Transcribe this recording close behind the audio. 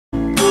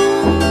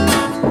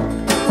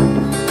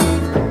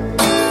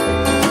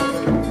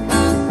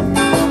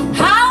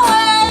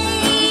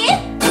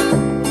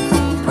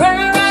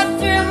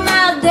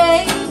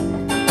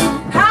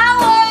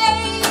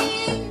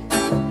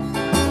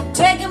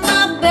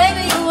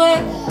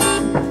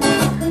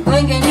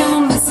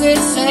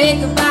say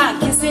goodbye,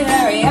 kiss it,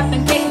 hurry up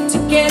and get to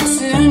get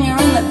soon. You're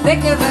in the thick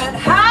of it,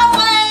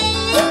 highway.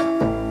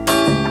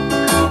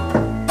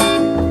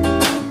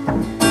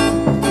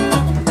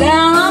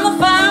 Down on the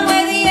farm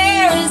where the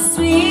air is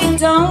sweet,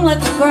 don't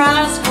let the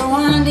grass grow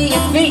under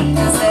your feet,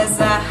 'cause there's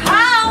a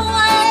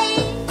highway.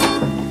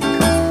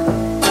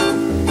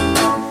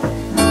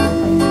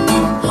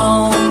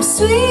 Home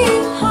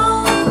sweet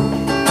home,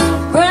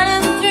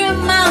 running through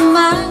my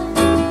mind.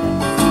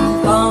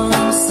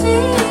 Home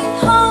sweet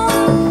home,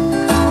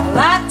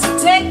 I like to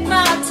take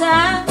my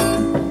time,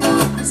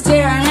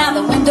 staring out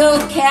the window,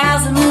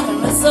 cows are moving,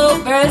 whistle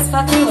birds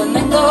fly through and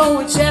then go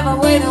whichever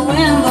way the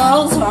wind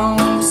blows.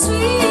 Home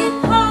sweet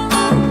home.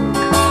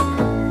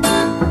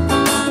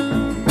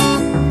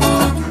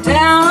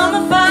 Down on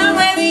the farm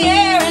where the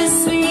air is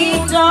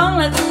sweet, don't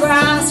let the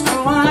grass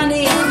grow under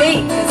your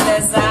feet, 'cause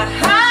there's a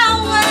highway.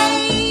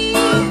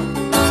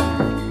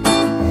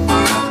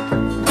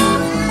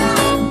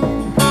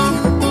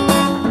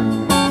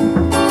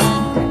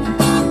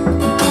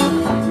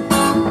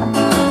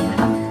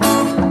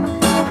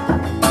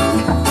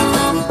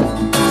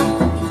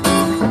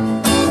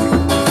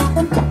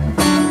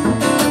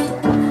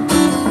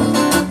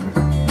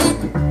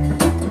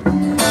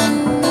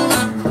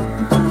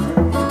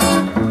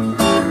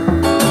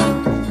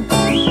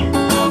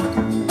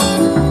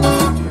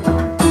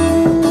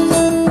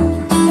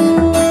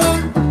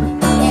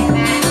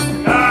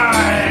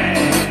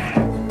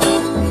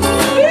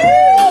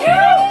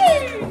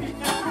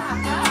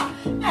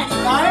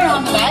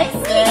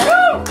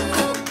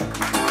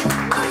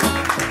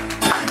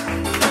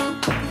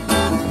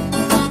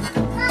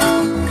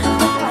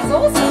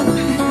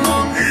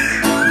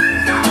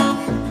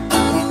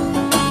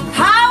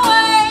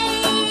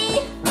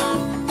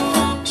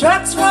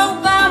 Trucks roll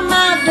by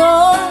my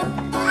door,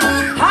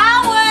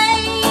 highway,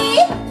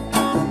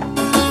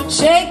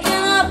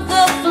 shaking up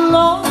the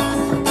floor.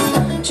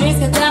 Trees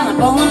cut down the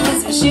bone,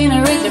 this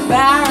machinery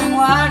devouring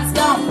what it's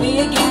gonna be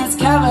again. It's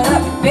covered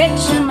up with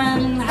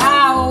bitumen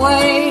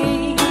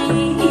highway,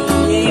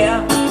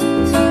 yeah.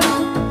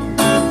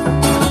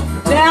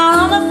 Down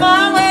on the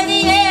farm where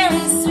the air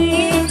is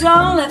sweet,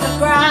 don't let the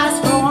grass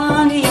grow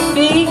under your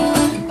feet.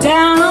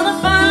 Down on the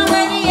farm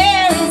where the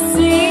air is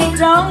sweet,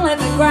 don't let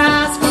the grass